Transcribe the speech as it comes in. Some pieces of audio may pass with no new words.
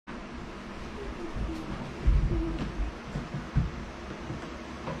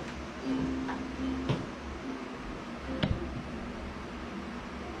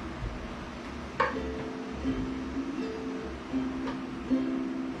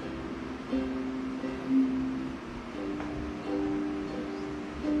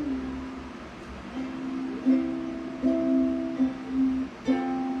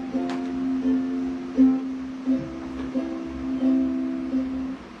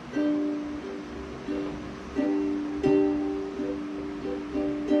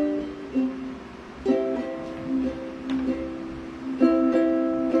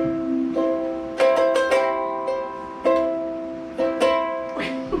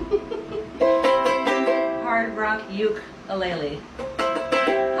ukulele.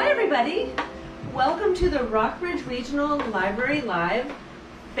 Hi everybody! Welcome to the Rockbridge Regional Library Live,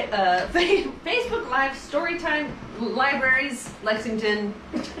 Facebook Live Storytime Libraries, Lexington.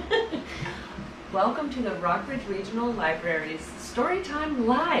 Welcome to the Rockbridge Regional Library's Storytime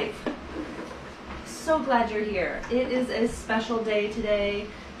Live. So glad you're here. It is a special day today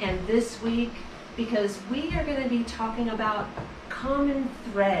and this week because we are going to be talking about common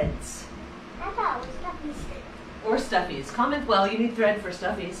threads. I thought it was stuffies. Or stuffies. Well, you need thread for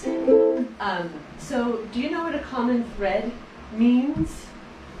stuffies. So, do you know what a common thread means?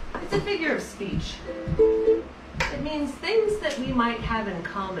 It's a figure of speech. It means things that we might have in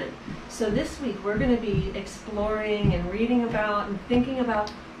common. So this week we're going to be exploring and reading about and thinking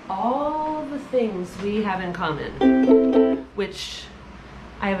about all the things we have in common, which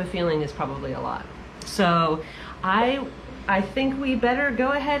I have a feeling is probably a lot. So I think we better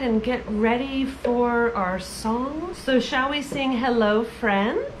go ahead and get ready for our song. So shall we sing Hello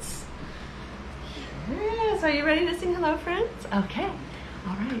Friends? Yes, are you ready to sing Hello Friends? Okay,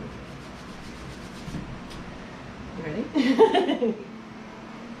 all right. You ready?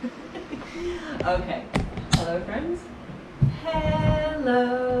 Okay, hello friends.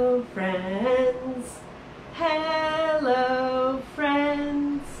 Hello friends. Hello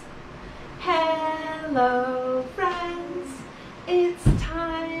friends. Hello friends. It's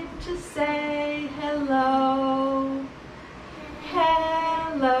time to say hello.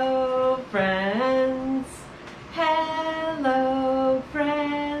 Hello friends. Hello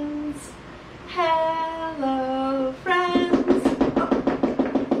friends. Hello friends. Oh,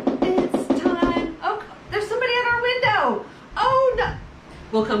 it's time. Oh, there's somebody at our window. Oh no.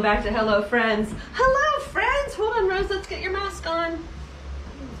 We'll come back to hello friends. Hello friends. Hold on, Rose, let's get your mask on.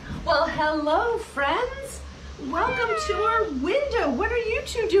 Well, hello friends. Welcome to our window. What are you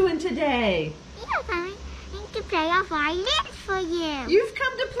two doing today? I'm coming to play a violin for you. You've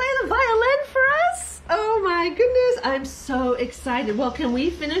come to play the violin for us? Oh my goodness, I'm so excited. Well, can we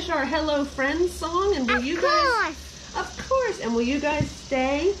finish our Hello Friends song? And will you guys? Of course. And will you guys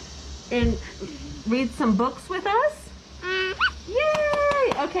stay and read some books with us?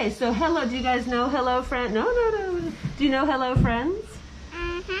 Yay! Okay, so hello, do you guys know Hello Friend? No. Do you know Hello Friends?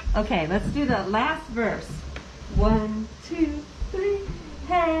 Okay, let's do the last verse. 1, 2, 3.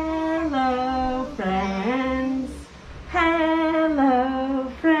 Hello friends. Hello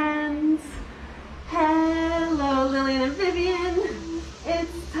friends. Hello Lillian and Vivian.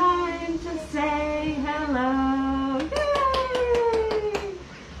 It's time to say hello. Yay!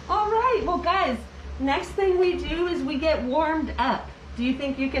 All right, well guys, next thing we do is we get warmed up. Do you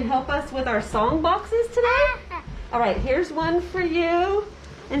think you can help us with our song boxes today? All right, here's one for you.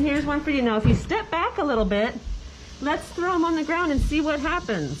 And here's one for you. Now, if you step back a little bit, let's throw them on the ground and see what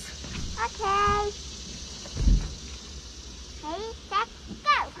happens. Okay. Ready, set,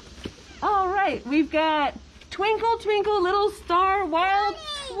 go. All right, we've got Twinkle, Twinkle, Little Star, While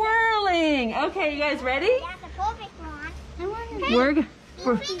Twirling. Okay, you guys ready? That's the perfect one. We're Twinkle,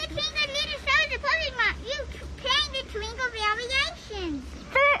 twinkle, little star, the perfect one. You playing the twinkle variations.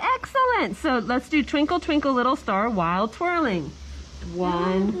 Excellent. So let's do Twinkle, Twinkle, Little Star, While Twirling.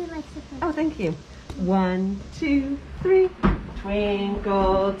 1. Oh, thank you. 1, 2, 3.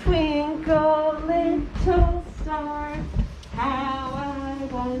 Twinkle, twinkle, little star, how I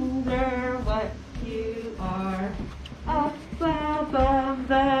wonder what you are. Up above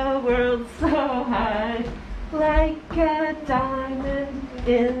the world so high, like a diamond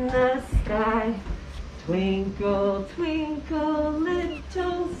in the sky. Twinkle, twinkle,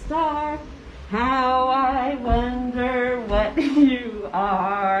 little star, how I wonder what you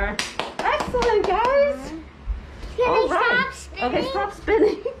are. Excellent, guys. All right. Stop spinning? Okay, stop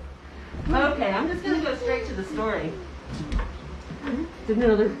spinning. Okay, I'm just going to go straight to the story.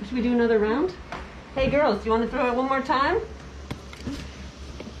 Should we do another round? Hey, girls, do you want to throw it one more time?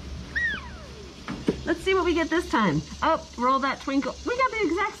 Let's see what we get this time. Oh, roll that twinkle. We got the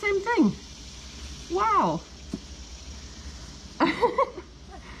exact same thing. Wow.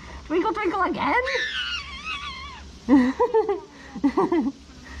 Twinkle, twinkle again?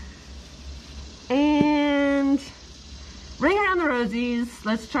 And ring around the rosies.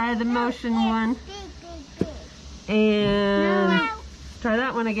 Let's try the motion one. And try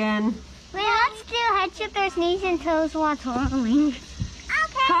that one again. Wait, let's do head, shoulders, knees, and toes while twirling.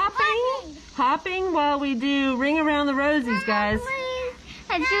 Okay. Hopping while we do ring around the rosies, guys.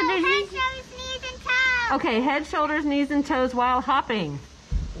 Head, shoulders, knees, and toes. Okay, head, shoulders, knees, and toes while hopping.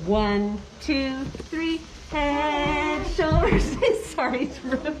 1, 2, 3. Head, shoulders, knees. Sorry, it's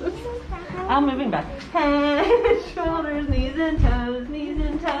Rose. I'm moving back. Head, shoulders, knees, and toes, knees,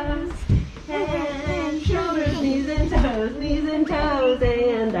 and toes. Head, shoulders, knees,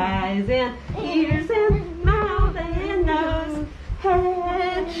 eyes and ears and mouth and nose,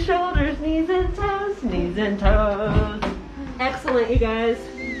 head, shoulders, knees and toes, knees and toes. Excellent, you guys.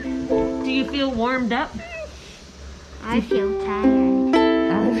 Do you feel warmed up? I feel tired.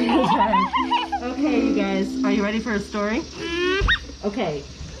 I feel tired. Okay, you guys, are you ready for a story? Okay,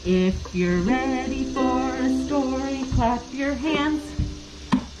 if you're ready for a story, clap your hands.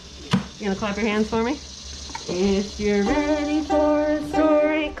 You gonna clap your hands for me? If you're ready for a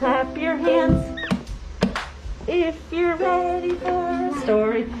story, clap your hands. If you're ready for a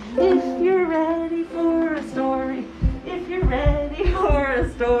story, if you're ready for a story, if you're ready for a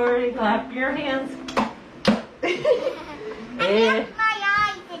story, clap your hands. I closed my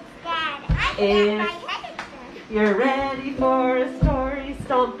eyes instead. I closed my head instead. You're ready for a story,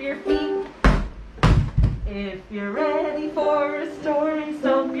 stomp your feet. If you're ready for a story,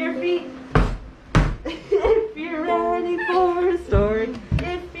 stomp your feet. If you're ready for a story,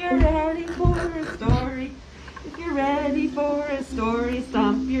 if you're ready for a story, if you're ready for a story,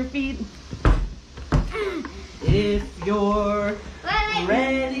 stomp your feet. If you're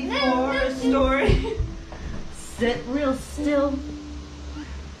ready for a story, sit real still.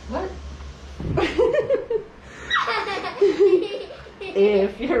 What?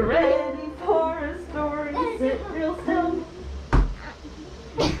 If you're ready for a story, sit real still.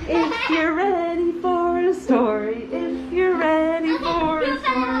 If you're ready for a story, if you're ready for a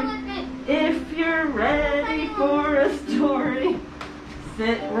story, if you're ready for a story,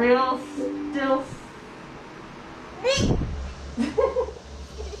 sit real still.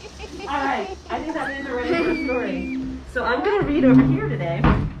 Alright, I think that means we're ready for a story. So I'm going to read over here today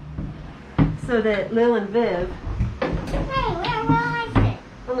so that Lil and Viv. Hey, where will I sit?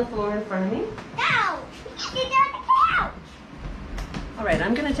 On the floor in front of me. No! Sit on the couch! Alright,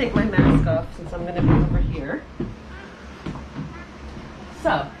 I'm going to take my mask off since I'm going to be over here.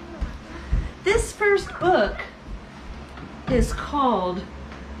 So, this first book is called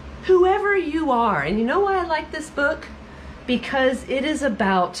Whoever You Are. And you know why I like this book? Because it is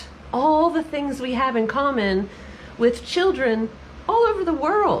about all the things we have in common with children all over the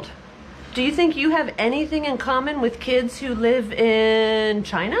world. Do you think you have anything in common with kids who live in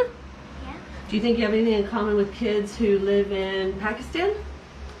China? Yeah. Do you think you have anything in common with kids who live in Pakistan?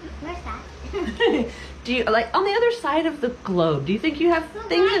 Where's that? Do you, like, on the other side of the globe, do you think you have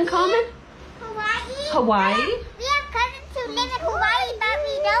things in common? Hawaii? Hawaii? We have cousins who live in Hawaii, but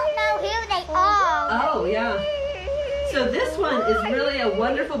we don't know who they are. Oh, yeah. So this one is really a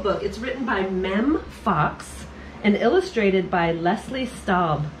wonderful book. It's written by Mem Fox and illustrated by Leslie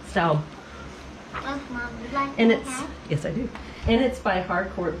Staub. Mom, you like And that it's, hat? yes I do. And it's by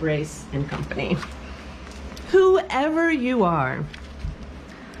Harcourt, Brace and Company. Whoever you are.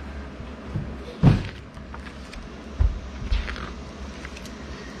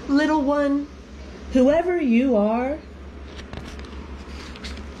 Little one, whoever you are,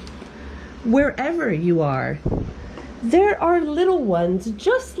 wherever you are, there are little ones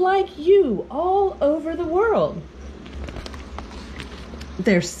just like you all over the world.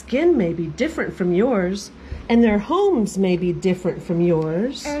 Their skin may be different from yours, and their homes may be different from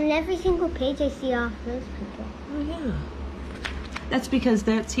yours. On every single page I see all those people. Oh yeah. That's because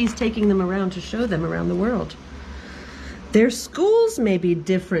he's taking them around to show them around the world. Their schools may be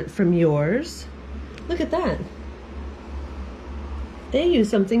different from yours. Look at that. They use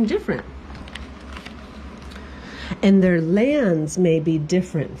something different. And their lands may be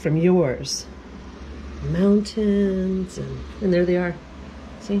different from yours. Mountains, and there they are.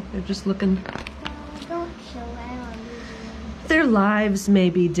 See, they're just looking. Don't show it. Their lives may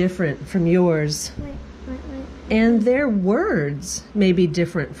be different from yours. Wait. And their words may be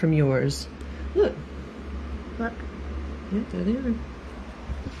different from yours. Look. Look. Yeah, there they are.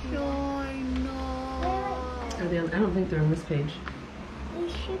 Are they on, I don't think they're on this page. They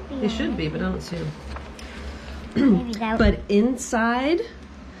should be. They should be, but I don't see them. Maybe that. But inside,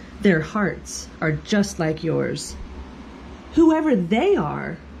 their hearts are just like yours. Whoever they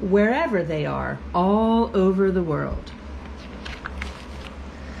are, wherever they are, all over the world.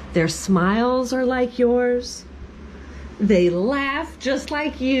 Their smiles are like yours. They laugh just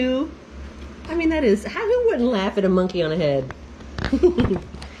like you. I mean, that is, who wouldn't laugh at a monkey on a head?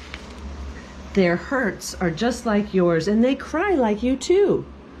 Their hurts are just like yours, and they cry like you too.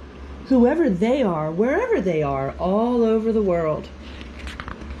 Whoever they are, wherever they are, all over the world.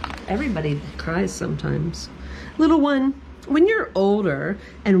 Everybody cries sometimes. Little one, when you're older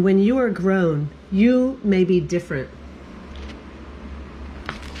and when you are grown, you may be different.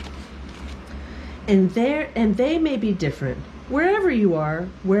 And they may be different. Wherever you are,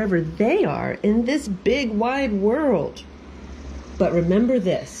 wherever they are in this big wide world. But remember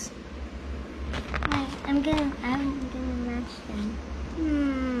this, I'm gonna match them.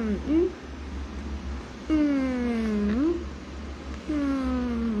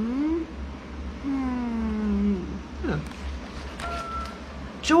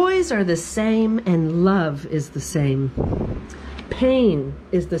 Joys are the same and love is the same. Pain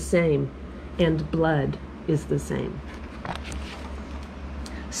is the same and blood is the same.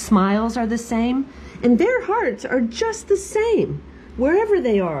 Smiles are the same and their hearts are just the same. Wherever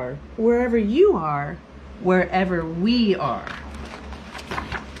they are, wherever you are, wherever we are.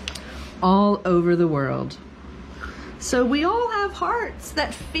 All over the world. So we all have hearts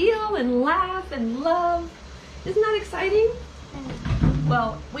that feel and laugh and love. Isn't that exciting?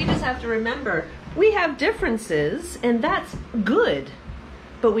 Well, we just have to remember, we have differences, and that's good.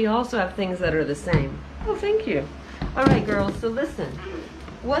 But we also have things that are the same. Oh, thank you. All right, girls, so listen.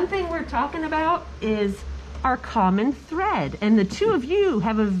 One thing we're talking about is our common thread. And the two of you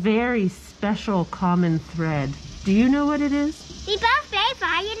have a very special common thread. Do you know what it is? We both play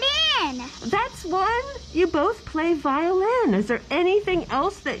violin. That's one. You both play violin. Is there anything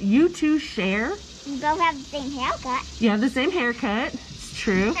else that you two share? We both have the same haircut. You have the same haircut. It's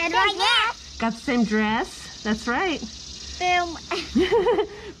true. And like that. Got the same dress. That's right. Boom.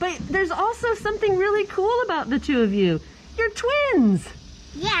 But there's also something really cool about the two of you. You're twins.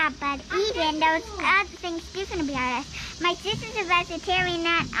 Yeah, but even those other things different about us. My sister's a vegetarian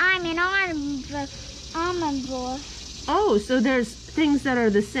and I'm an omnivore. Oh, so there's things that are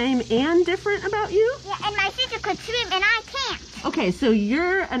the same and different about you? Yeah, and my sister could swim and I can't. Okay, so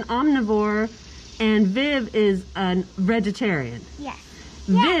you're an omnivore and Viv is a vegetarian. Yes.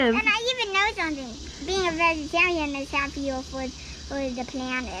 Viv. Yeah, and I even know something. Being a vegetarian is healthier for the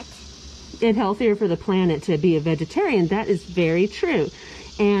planet. It's healthier for the planet to be a vegetarian. That is very true.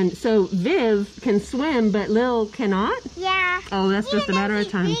 And so Viv can swim, but Lil cannot? Yeah. Oh, that's just a matter of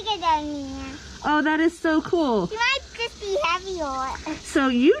time. She's bigger than me. Oh, that is so cool. She might just be heavier. So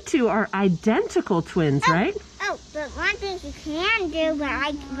you two are identical twins, right? Oh, but one thing she can do, but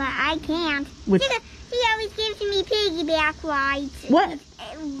I can't. Which? She always gives me piggyback rides. What?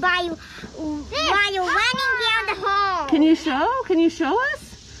 While running down the hall. Can you show? Can you show us?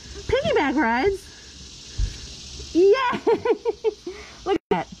 Piggyback rides? Yeah. Look at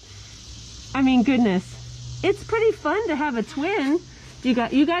that. I mean, goodness. It's pretty fun to have a twin.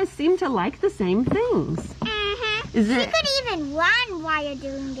 You guys seem to like the same things. Mm-hmm. Is she it? could even run while you're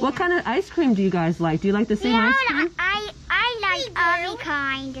doing that. What kind of ice cream do you guys like? Do you like the same ice cream? I like every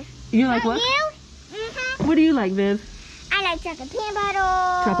kind. You like what? You? Mm-hmm. What do you like, Viv? I like chocolate peanut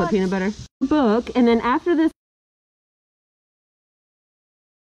butter. Chocolate peanut butter. Book, and then after this.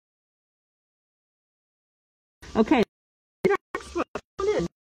 Okay.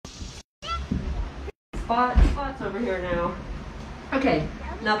 Spot's over here now. Okay,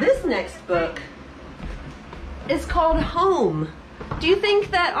 now this next book is called Home. Do you think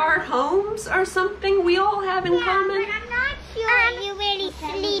that our homes are something we all have in common? But I'm not sure you really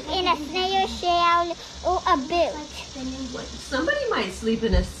sleep in a snail shell or a boot. Somebody might sleep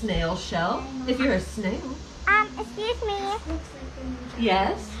in a snail shell if you're a snail. Excuse me.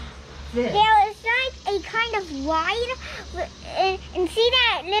 Yes. This. There is like a kind of ride, and see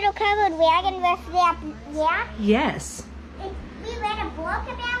that little covered wagon with that, yeah? Yes. We read a book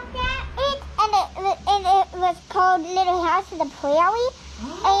about that, and it was called Little House of the Prairie.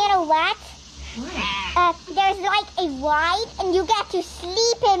 And you know what? There's like a ride, and you get to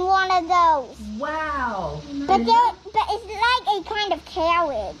sleep in one of those. Wow. But it's like a kind of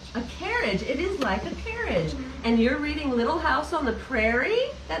carriage. A carriage. It is like a carriage. And you're reading Little House on the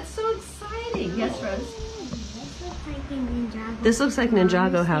Prairie? That's so exciting. Yes, Rose? This looks like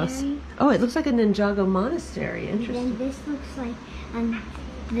Ninjago House. Oh, it looks like a Ninjago monastery. Interesting. And this looks like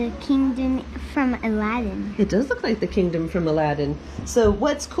the kingdom from Aladdin. It does look like the kingdom from Aladdin. So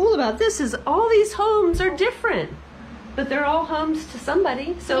what's cool about this is all these homes are different, but they're all homes to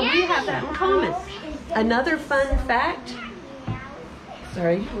somebody. So we have that in common. Another fun fact.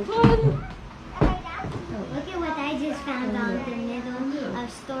 Sorry. Hold on. Look at what I just found on the middle of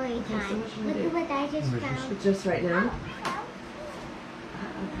Storytime. Look at what I just found. Just right now.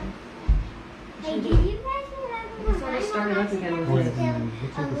 Hey, do you guys remember when I started up again with a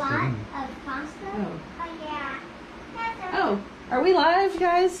lot of pasta? Oh. Oh, yeah. Oh, are we live,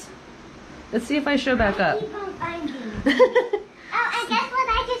 guys? Let's see if I show back up. Keep on finding. Oh, and guess what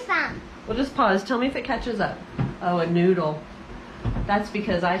I just found? We'll just pause. Tell me if it catches up. Oh, a noodle. That's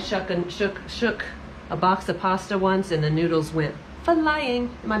because I shook a box of pasta once and the noodles went flying.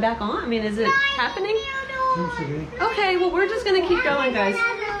 Am I back on? I mean, is it happening? Okay, well, we're just going to keep going, guys.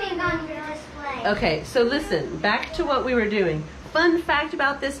 Okay, so listen, back to what we were doing. Fun fact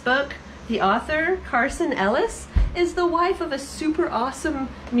about this book, The author, Carson Ellis, is the wife of a super awesome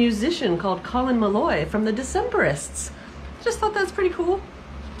musician called Colin Malloy from the Decemberists. Just thought that's pretty cool.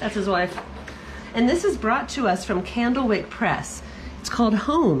 That's his wife. And this is brought to us from Candlewick Press. It's called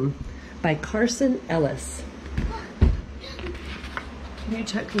Home by Carson Ellis. Can you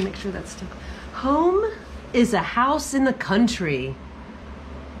check and make sure that's still... Home is a house in the country.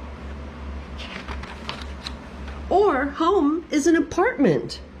 Or home is an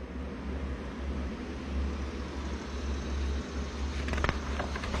apartment.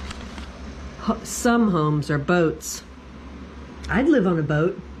 Some homes are boats. I'd live on a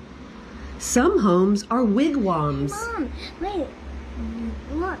boat. Some homes are wigwams. Mom, wait.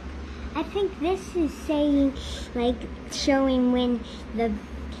 Look. I think this is saying, like, showing when the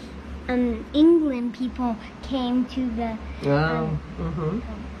England people came to the...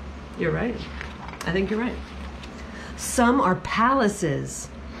 You're right. I think you're right. Some are palaces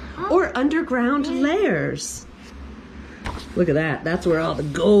or underground lairs. Look at that. That's where all the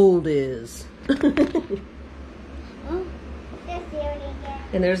gold is.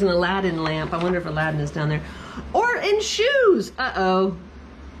 And there's an Aladdin lamp. I wonder if Aladdin is down there. Or in shoes. Uh-oh.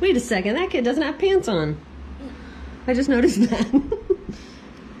 Wait a second. That kid doesn't have pants on. I just noticed that.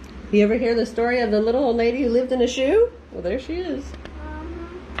 You ever hear the story of the little old lady who lived in a shoe? Well, there she is.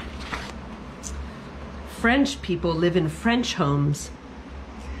 French people live in French homes.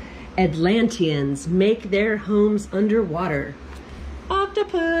 Atlanteans make their homes underwater.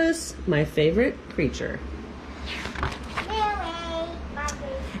 Octopus, my favorite creature.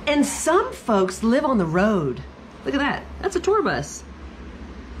 And some folks live on the road. Look at that. That's a tour bus.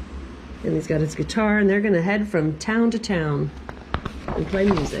 And he's got his guitar, and they're going to head from town to town and play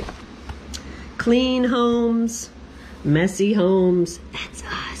music. Clean homes, messy homes. That's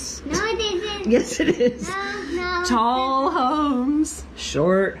us. No, it isn't. Yes, it is. No. Tall homes,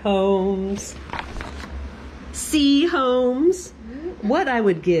 short homes, sea homes. What I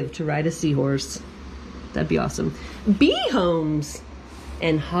would give to ride a seahorse. That'd be awesome. Bee homes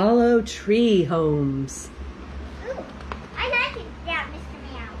and hollow tree homes. Ooh, I like that,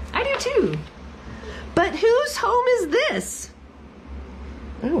 Mr. Meow. I do too. But whose home is this?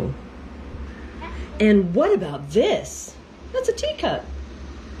 Oh. And what about this? That's a teacup.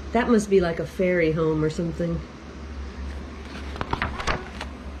 That must be like a fairy home or something.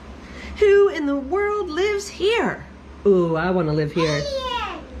 Who in the world lives here? Ooh, I want to live here.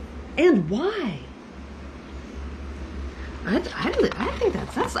 Alien. And why? I think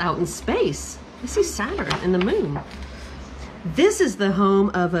that's out in space. I see Saturn and the moon. This is the home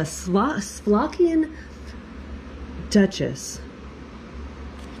of a Slovakian duchess.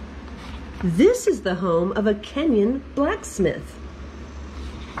 This is the home of a Kenyan blacksmith.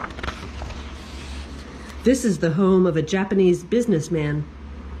 This is the home of a Japanese businessman.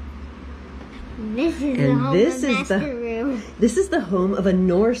 This is the home of Master Room. This is the home of a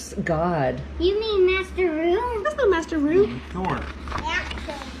Norse god. You mean Master Room? That's not Master Room. Thor.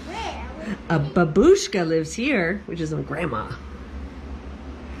 Master Room. A babushka lives here, which is a grandma.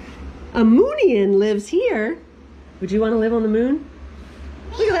 A Moonian lives here. Would you want to live on the moon?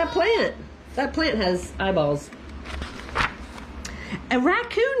 Look at that plant. That plant has eyeballs. A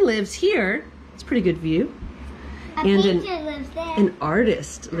raccoon lives here. It's a pretty good view. A And teacher lives there. an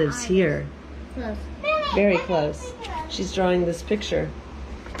artist lives here. Close. Very close. She's drawing this picture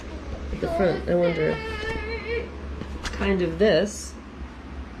at the front. I wonder. It's kind of this.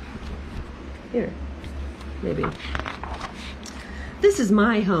 Here. Maybe. This is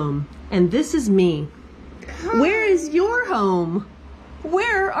my home, and this is me. Where is your home?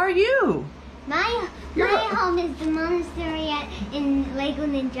 Where are you? My home is the monastery in Lake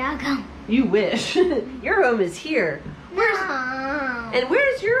Ninjago. You wish. Your home is here. No. And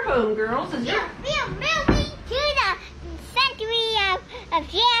where's your home, girls? Is your... We're moving to the century of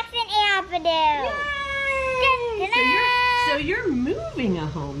Jackson Avenue. So you're moving a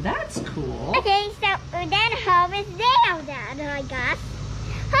home. That's cool. Okay, so then home is there then, I guess.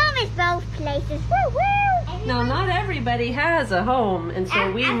 Home is both places. Woo woo! No, not everybody has a home, and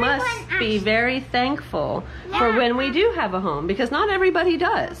so we must be very thankful for when we do have a home, because not everybody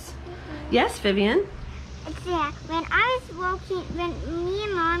does. Yes, Vivian? Yeah, when I was walking, when me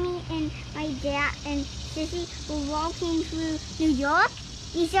and Mommy and my dad and Sissy were walking through New York,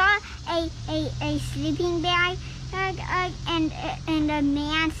 we saw a sleeping bag and a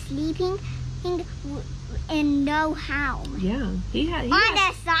man sleeping in no home. Yeah, he on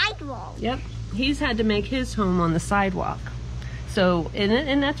the sidewalk. Yep, he's had to make his home on the sidewalk. So,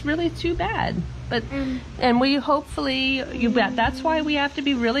 and that's really too bad. But and we hopefully that's why we have to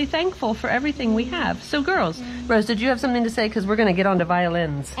be really thankful for everything we have. So girls, Rose, did you have something to say? Because we're going to get on to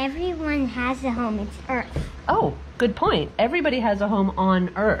violins. Everyone has a home. It's Earth. Oh, good point. Everybody has a home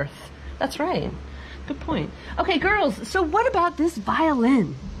on Earth. That's right. Good point. Okay, girls, so what about this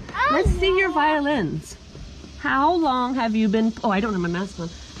violin? Let's see your violins. How long have you been... Oh, I don't have my mask on.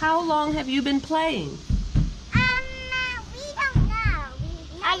 How long have you been playing? We don't know.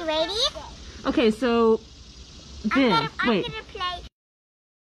 Are you ready? Okay, so... Vin, wait. I'm gonna play...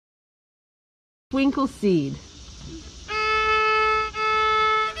 Twinkle Seed.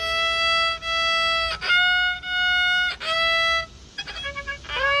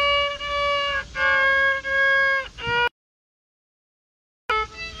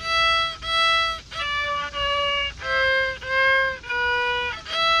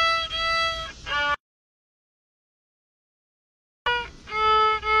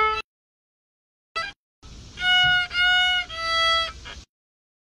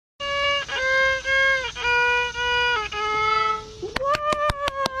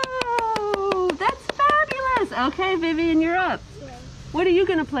 Okay, Vivian, you're up. What are you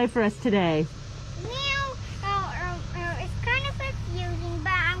going to play for us today? It's kind of confusing,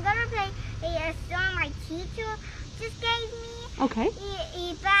 but I'm going to play a song my teacher just gave me. Okay.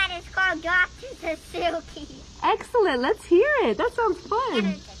 But it's called Doctors of Silky. Excellent. Let's hear it. That sounds fun. And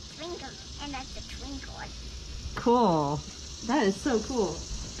it's a twinkle. And that's a twinkle. Cool. That is so cool.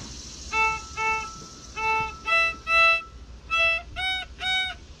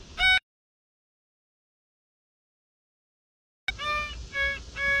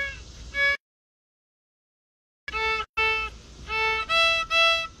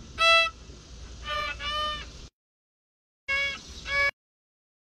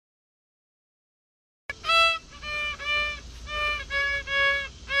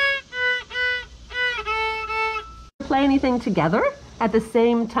 Play anything together at the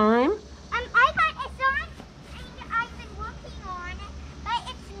same time? I got a song and I've been working on it, but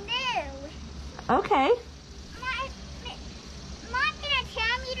it's new. Okay. Mom didn't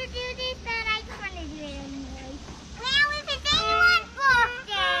tell me to do this, but I just want to do it anyway. Well, if it's anyone's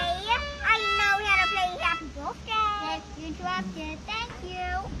birthday, I know how to play Happy Birthday. Yes, you dropped it. Thank you.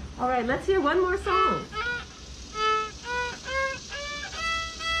 All right, let's hear one more song.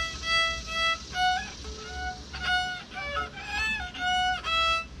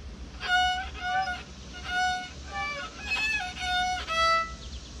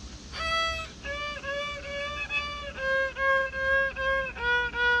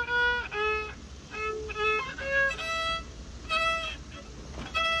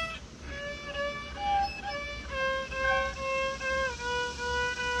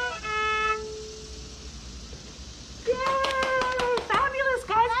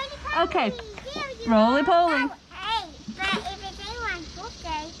 Okay, roly-poly. Oh, hey, but if it's anyone's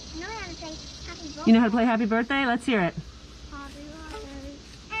birthday, you know how to play Happy Birthday. You know how to play Happy Birthday? Let's hear it. Happy birthday.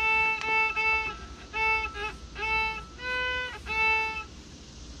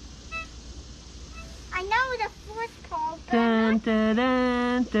 I know the fourth part, but Dun, dun,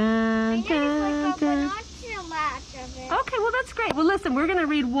 dun, dun, I know the dun, fourth part, but dun. not too much of it. Okay, well that's great. Well listen, we're going to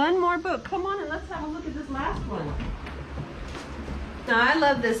read one more book. Come on and let's have a look at this last one. Now I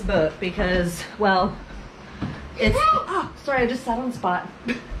love this book because, well, it's... Oh, sorry, I just sat on the spot.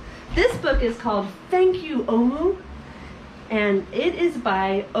 This book is called Thank You, Omu. And it is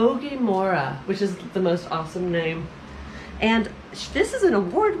by Oge Mora, which is the most awesome name. And this is an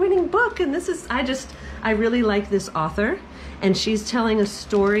award-winning book, and this is, I really like this author. And she's telling a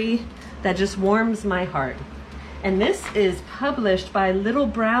story that just warms my heart. And this is published by Little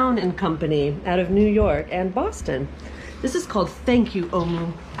Brown and Company out of New York and Boston. This is called Thank You,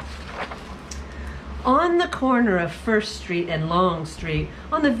 Omu. On the corner of First Street and Long Street,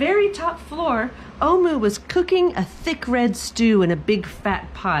 on the very top floor, Omu was cooking a thick red stew in a big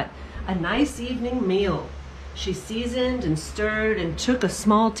fat pot, a nice evening meal. She seasoned and stirred and took a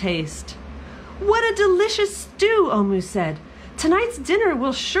small taste. "What a delicious stew," Omu said. "Tonight's dinner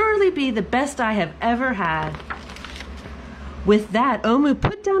will surely be the best I have ever had." With that, Omu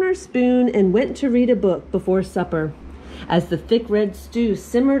put down her spoon and went to read a book before supper. As the thick red stew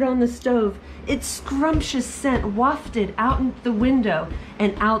simmered on the stove, its scrumptious scent wafted out the window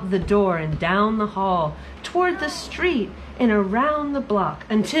and out the door and down the hall, toward the street and around the block,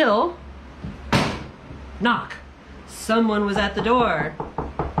 until... Knock! Someone was at the door.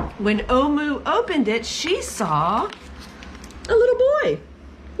 When Omu opened it, she saw a little boy.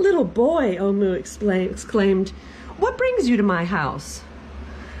 "Little boy," Omu exclaimed, "what brings you to my house?"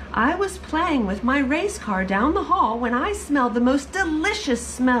 "I was playing with my race car down the hall when I smelled the most delicious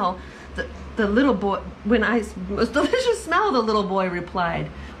smell. The little boy, most delicious smell, the little boy replied.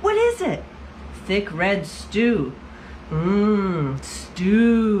 What is it? Thick red stew.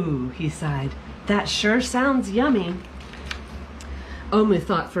 Stew, he sighed. That sure sounds yummy. Omu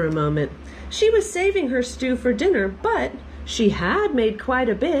thought for a moment. She was saving her stew for dinner, but she had made quite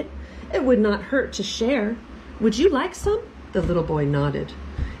a bit. It would not hurt to share. Would you like some? The little boy nodded.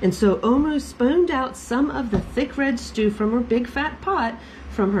 And so Omu spooned out some of the thick red stew from her big fat pot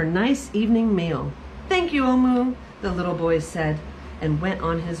from her nice evening meal. Thank you, Omu, the little boy said, and went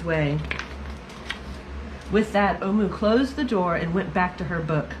on his way. With that, Omu closed the door and went back to her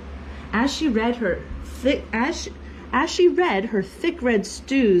book. As she read her thick red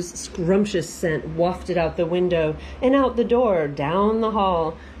stew's scrumptious scent wafted out the window and out the door, down the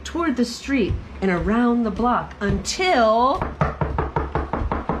hall, toward the street, and around the block until...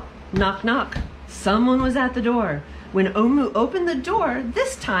 Knock, knock. Someone was at the door. When Omu opened the door,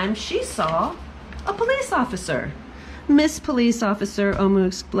 this time she saw a police officer. Miss Police Officer, Omu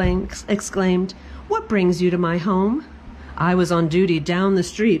exclaimed, what brings you to my home? I was on duty down the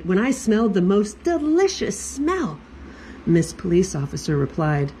street when I smelled the most delicious smell. Miss Police Officer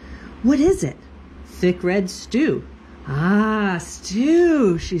replied, what is it? Thick red stew. Ah,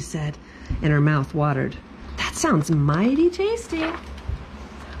 stew, she said, and her mouth watered. That sounds mighty tasty.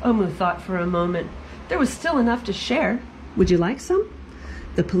 Omu thought for a moment. There was still enough to share. Would you like some?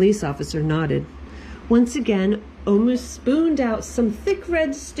 The police officer nodded. Once again, Omu spooned out some thick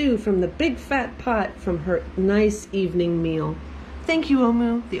red stew from the big fat pot from her nice evening meal. Thank you,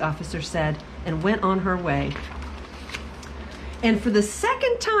 Omu, the officer said, and went on her way. And for the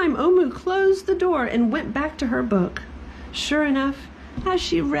second time, Omu closed the door and went back to her book. Sure enough, as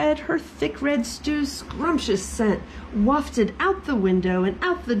she read, her thick red stew's scrumptious scent wafted out the window and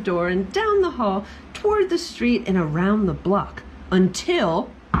out the door and down the hall, toward the street and around the block,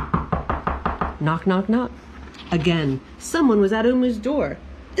 until... Knock, knock, knock. Again, someone was at Omu's door.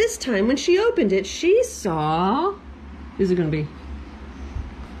 This time, when she opened it, she saw... Who's it going to be?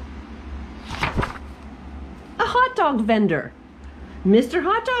 A hot dog vendor. Mr.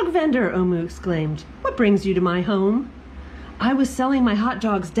 Hot Dog Vendor, Omu exclaimed. What brings you to my home? I was selling my hot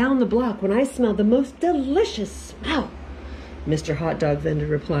dogs down the block when I smelled the most delicious smell. Mr. Hot Dog Vendor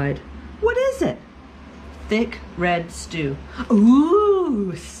replied. What is it? Thick red stew.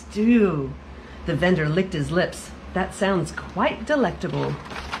 Ooh, stew. The vendor licked his lips. That sounds quite delectable.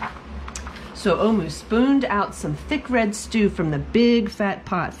 So Omu spooned out some thick red stew from the big fat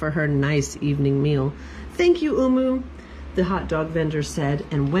pot for her nice evening meal. Thank you, Omu, the hot dog vendor said,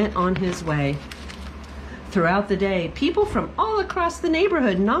 and went on his way. Throughout the day, people from all across the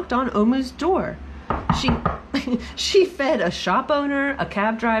neighborhood knocked on Omu's door. She fed a shop owner, a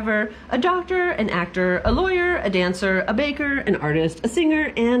cab driver, a doctor, an actor, a lawyer, a dancer, a baker, an artist, a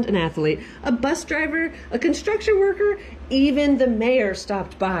singer, and an athlete, a bus driver, a construction worker, even the mayor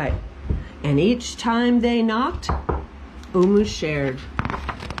stopped by. And each time they knocked, Omu shared.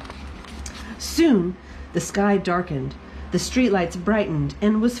 Soon, the sky darkened, the streetlights brightened,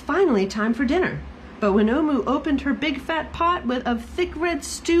 and it was finally time for dinner. But when Omu opened her big fat pot of thick red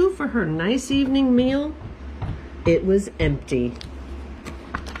stew for her nice evening meal, it was empty.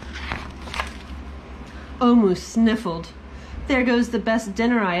 Omu sniffled. There goes the best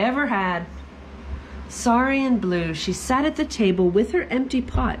dinner I ever had. Sorry and blue, she sat at the table with her empty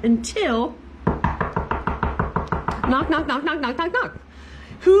pot until... Knock, knock, knock, knock, knock, knock, knock.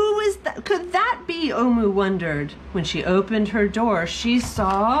 Who was that? Could that be? Omu wondered. When she opened her door, she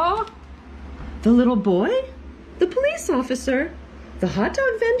saw... The little boy? The police officer? The hot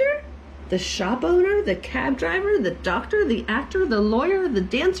dog vendor? The shop owner? The cab driver? The doctor? The actor? The lawyer? The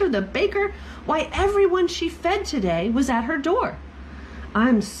dancer? The baker? Why, everyone she fed today was at her door.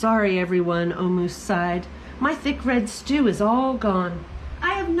 I'm sorry, everyone, Omu sighed. My thick red stew is all gone.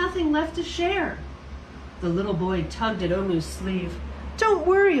 I have nothing left to share. The little boy tugged at Omu's sleeve. Don't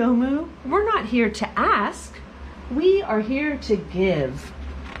worry, Omu. We're not here to ask. We are here to give.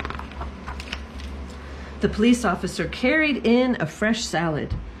 The police officer carried in a fresh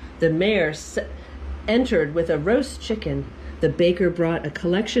salad. The mayor entered with a roast chicken. The baker brought a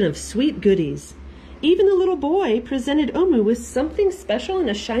collection of sweet goodies. Even the little boy presented Omu with something special in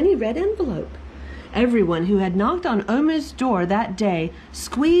a shiny red envelope. Everyone who had knocked on Omu's door that day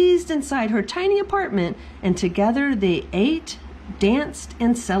squeezed inside her tiny apartment, and together they ate, danced,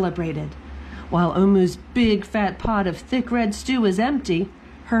 and celebrated. While Omu's big fat pot of thick red stew was empty,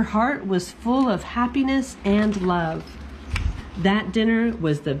 her heart was full of happiness and love. That dinner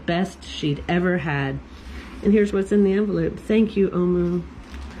was the best she'd ever had. And here's what's in the envelope. Thank you, Omu.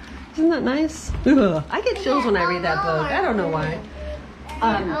 Isn't that nice? Ugh, I get chills when I read that book. I don't know why.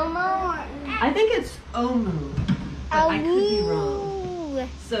 I think it's Omu, but I could be wrong.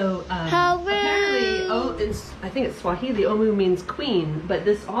 So apparently, I think it's Swahili. Omu means queen, but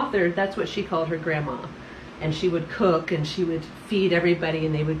this author, that's what she called her grandma. And she would cook and she would feed everybody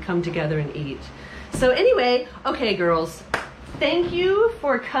and they would come together and eat. So anyway, okay girls, thank you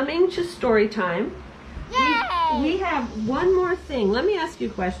for coming to Storytime. We have one more thing. Let me ask you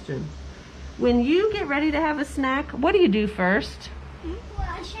a question. When you get ready to have a snack, what do you do first?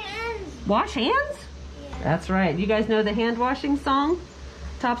 Wash hands. Wash hands? Yeah. That's right. You guys know the hand washing song?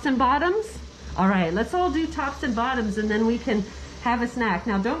 Tops and bottoms? All right, let's all do tops and bottoms and then we can have a snack.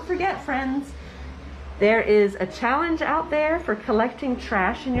 Now don't forget, friends, there is a challenge out there for collecting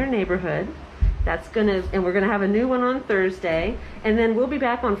trash in your neighborhood. And we're gonna have a new one on Thursday. And then we'll be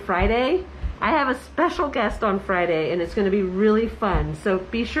back on Friday. I have a special guest on Friday and it's gonna be really fun. So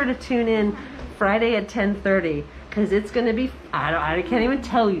be sure to tune in Friday at 10:30 because it's gonna be, I can't even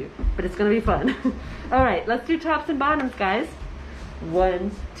tell you, but it's gonna be fun. All right, let's do tops and bottoms, guys. 1,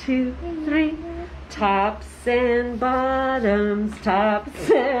 2, 3. Tops and bottoms,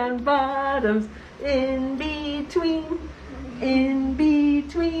 tops and bottoms. In between.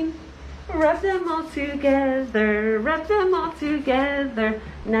 Rub them all together.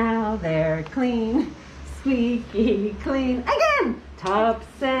 Now they're clean, squeaky clean. Again!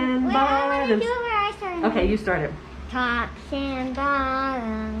 Tops and bottoms. Okay, you start it. Tops and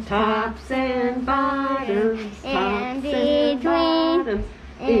bottoms. Tops and bottoms. In between.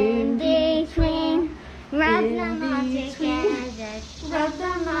 In between. Rub them all together. Rub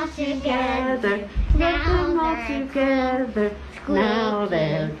them all together. Now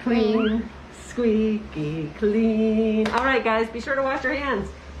they're clean, squeaky clean. All right, guys, be sure to wash your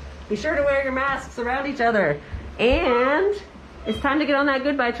hands. Be sure to wear your masks around each other. And it's time to get on that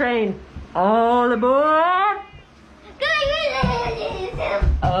goodbye train. All aboard!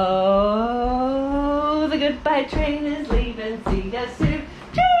 Oh, the goodbye train is leaving. See ya soon.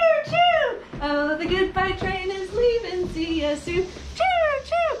 Choo choo! Oh, the goodbye train is leaving. See ya soon. Choo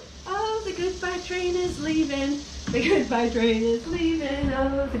choo! Oh, the goodbye train is leaving. The goodbye train is leaving.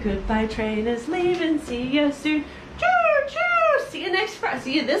 Oh, the goodbye train is leaving. See ya soon. Choo choo! See you next Friday.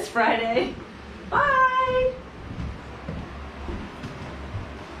 See you this Friday. Bye.